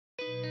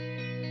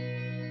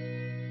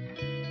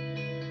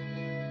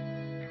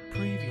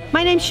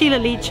My name's Sheila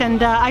Leach,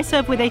 and I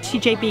serve with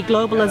HTJB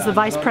Global as the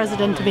Vice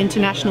President of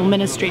International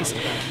Ministries.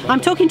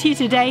 I'm talking to you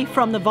today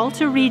from the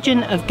Volta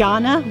region of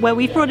Ghana, where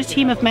we've brought a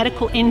team of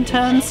medical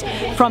interns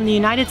from the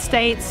United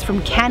States,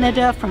 from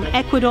Canada, from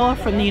Ecuador,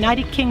 from the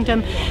United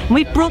Kingdom, and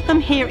we've brought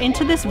them here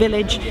into this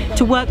village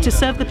to work to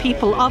serve the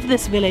people of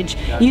this village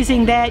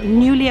using their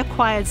newly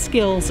acquired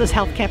skills as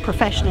healthcare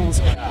professionals.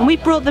 And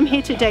we've brought them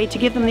here today to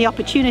give them the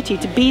opportunity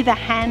to be the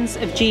hands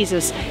of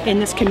Jesus in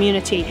this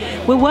community.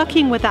 We're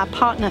working with our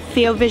partner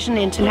TheoVision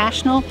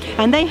International,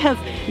 and they have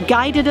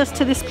guided us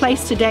to this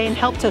place today and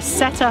helped us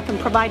set up and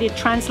provided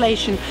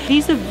translation.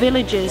 These are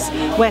villages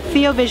where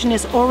TheoVision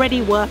is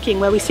already working,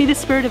 where we see the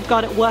Spirit of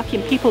God at work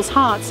in people's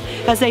hearts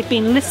as they've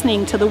been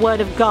listening to the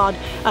Word of God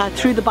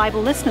through the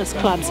Bible Listeners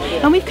Clubs.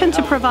 And we've come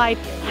to provide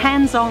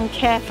hands-on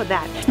care for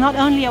that. Not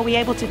only are we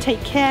able to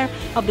take care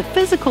of the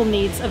physical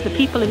needs of the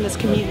people in this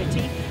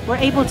community, we're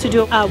able to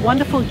do a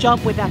wonderful job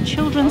with our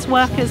children's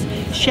workers,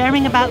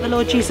 sharing about the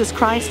Lord Jesus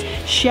Christ,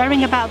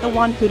 sharing about the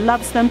one who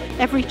loves them.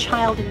 Every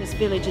child in this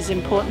village is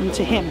important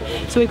to Him.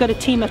 So we've got a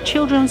team of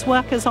children's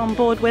workers on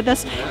board with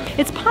us.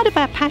 It's part of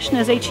our passion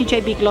as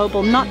HTJB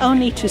Global not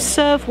only to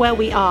serve where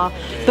we are,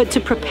 but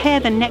to prepare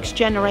the next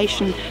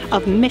generation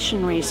of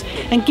missionaries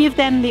and give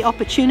them the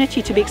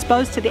opportunity to be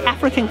exposed to the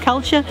African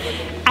culture,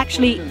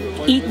 actually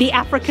eat the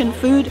African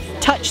food,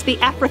 touch the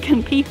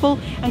African people,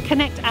 and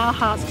connect our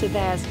hearts to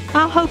theirs.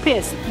 Our hope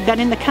is that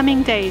in the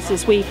coming days,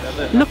 as we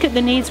look at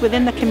the needs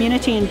within the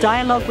community and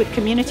dialogue with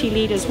community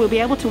leaders, we'll be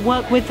able to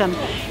work with them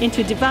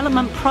into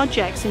development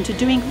projects, into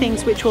doing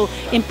things which will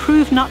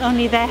improve not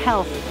only their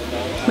health,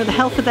 but the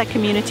health of their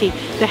community,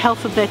 the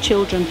health of their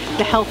children,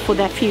 the health for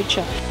their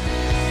future.